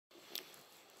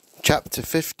Chapter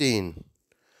 15.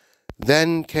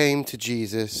 Then came to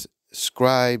Jesus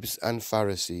scribes and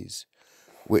Pharisees,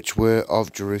 which were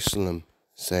of Jerusalem,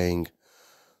 saying,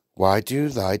 Why do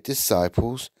thy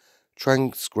disciples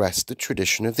transgress the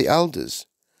tradition of the elders?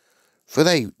 For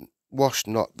they wash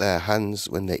not their hands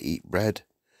when they eat bread.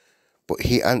 But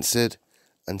he answered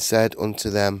and said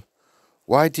unto them,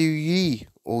 Why do ye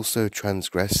also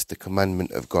transgress the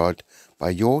commandment of God by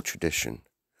your tradition?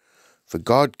 For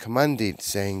God commanded,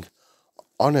 saying,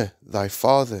 Honour thy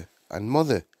father and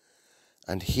mother,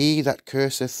 and he that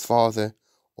curseth father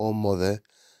or mother,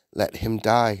 let him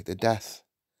die the death.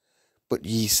 But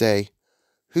ye say,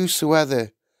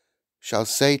 Whosoever shall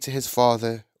say to his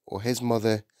father or his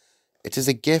mother, It is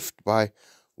a gift by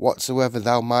whatsoever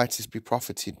thou mightest be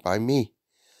profited by me,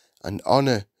 and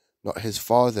honour not his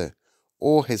father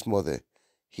or his mother,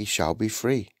 he shall be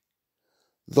free.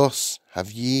 Thus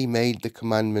have ye made the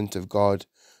commandment of God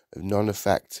of none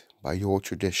effect by your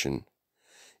tradition.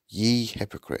 Ye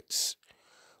hypocrites!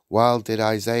 While did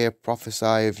Isaiah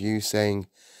prophesy of you, saying,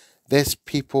 This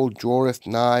people draweth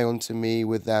nigh unto me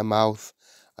with their mouth,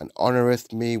 and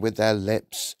honoureth me with their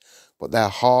lips, but their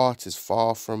heart is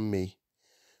far from me.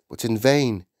 But in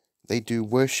vain they do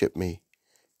worship me,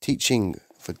 teaching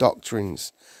for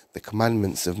doctrines the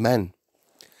commandments of men.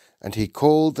 And he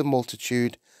called the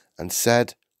multitude, and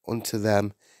said unto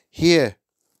them, Hear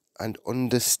and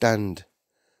understand.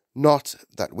 Not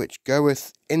that which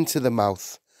goeth into the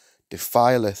mouth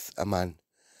defileth a man,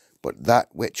 but that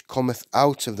which cometh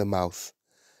out of the mouth,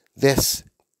 this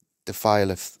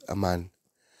defileth a man.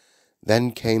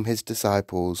 Then came his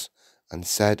disciples, and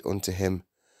said unto him,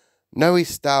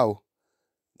 Knowest thou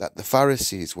that the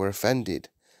Pharisees were offended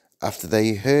after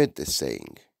they heard this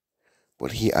saying?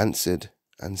 But he answered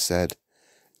and said,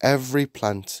 Every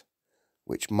plant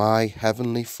which my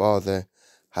heavenly Father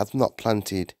hath not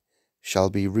planted shall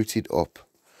be rooted up.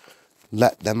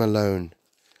 Let them alone.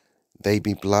 They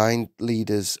be blind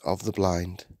leaders of the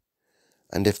blind.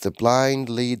 And if the blind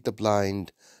lead the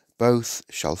blind, both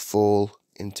shall fall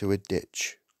into a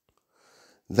ditch.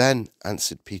 Then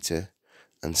answered Peter,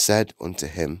 and said unto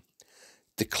him,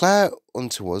 Declare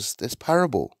unto us this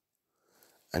parable.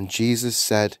 And Jesus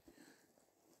said,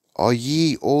 Are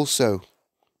ye also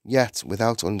yet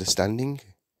without understanding?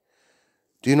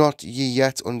 Do not ye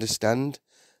yet understand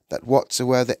that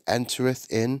whatsoever entereth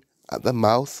in at the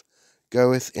mouth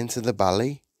goeth into the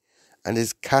belly, and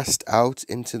is cast out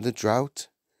into the drought?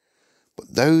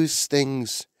 But those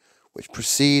things which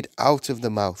proceed out of the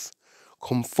mouth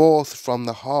come forth from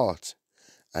the heart,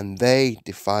 and they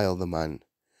defile the man.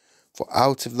 For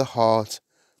out of the heart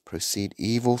proceed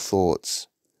evil thoughts,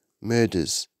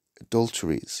 murders,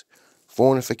 adulteries,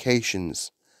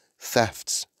 fornications,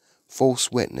 thefts, false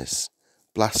witness,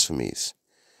 blasphemies.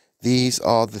 These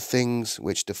are the things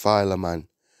which defile a man,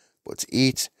 but to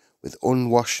eat with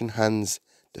unwashen hands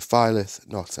defileth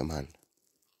not a man.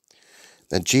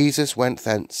 Then Jesus went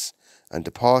thence, and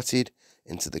departed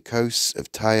into the coasts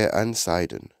of Tyre and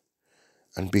Sidon.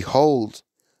 And behold,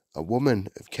 a woman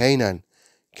of Canaan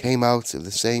came out of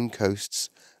the same coasts,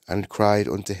 and cried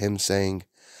unto him, saying,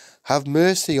 Have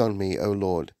mercy on me, O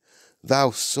Lord, thou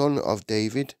Son of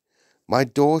David. My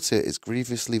daughter is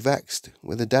grievously vexed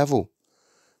with a devil.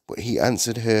 But he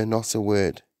answered her not a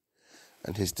word.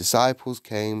 And his disciples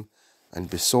came and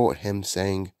besought him,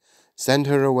 saying, Send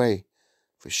her away,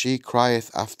 for she crieth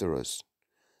after us.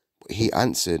 But he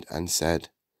answered and said,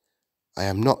 I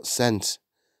am not sent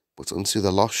but unto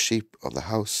the lost sheep of the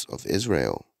house of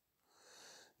Israel.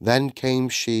 Then came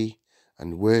she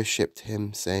and worshipped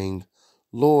him, saying,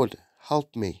 Lord,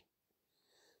 help me.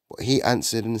 But he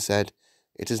answered and said,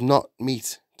 It is not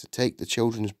meet to take the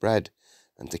children's bread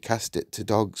and to cast it to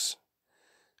dogs.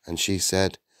 And she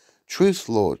said, Truth,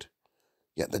 Lord,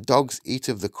 yet the dogs eat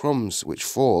of the crumbs which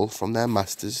fall from their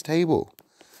master's table.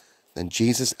 Then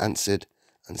Jesus answered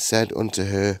and said unto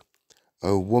her,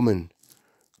 O woman,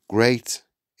 great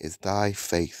is thy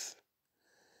faith.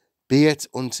 Be it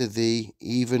unto thee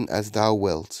even as thou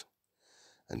wilt.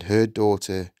 And her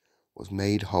daughter was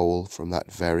made whole from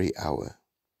that very hour.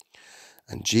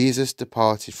 And Jesus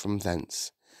departed from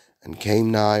thence, and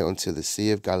came nigh unto the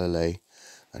sea of Galilee,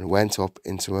 and went up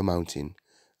into a mountain,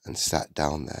 and sat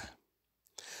down there.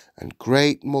 And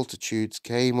great multitudes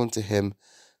came unto him,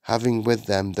 having with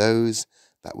them those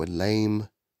that were lame,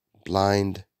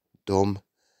 blind, dumb,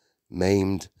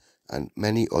 maimed, and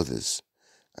many others,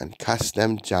 and cast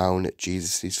them down at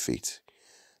Jesus' feet,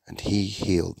 and he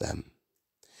healed them.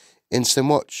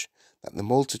 Insomuch that the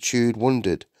multitude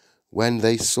wondered when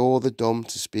they saw the dumb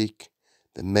to speak,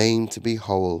 the maimed to be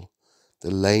whole,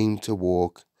 the lame to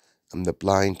walk, and the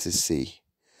blind to see.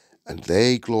 and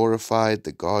they glorified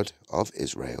the God of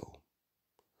Israel.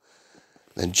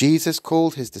 Then Jesus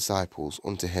called his disciples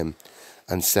unto him,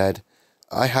 and said,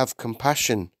 I have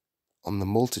compassion on the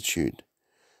multitude,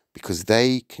 because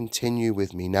they continue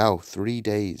with me now 3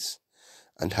 days,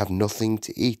 and have nothing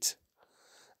to eat.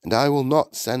 And I will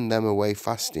not send them away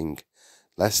fasting,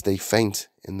 lest they faint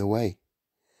in the way.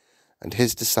 And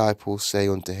his disciples say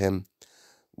unto him,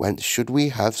 Whence should we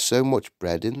have so much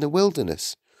bread in the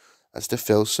wilderness, as to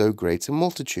fill so great a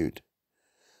multitude?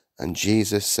 And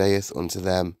Jesus saith unto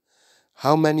them,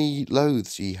 How many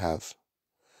loaves ye have?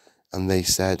 And they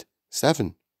said,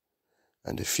 7,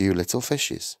 and a few little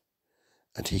fishes.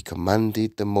 And he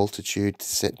commanded the multitude to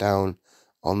sit down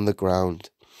on the ground.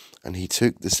 And he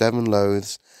took the 7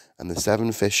 loaves and the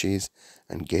 7 fishes,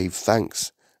 and gave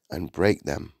thanks, and brake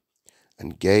them,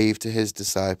 and gave to his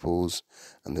disciples,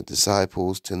 and the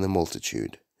disciples to the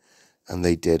multitude. And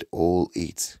they did all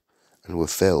eat, and were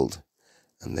filled.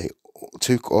 And they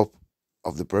took up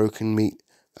of the broken meat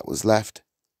that was left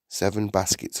 7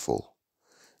 baskets full.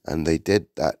 And they did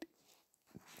that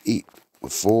eat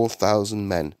with 4,000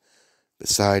 men,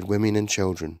 beside women and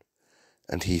children.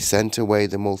 And he sent away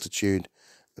the multitude,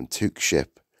 and took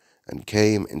ship, and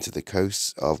came into the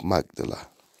coasts of Magdala.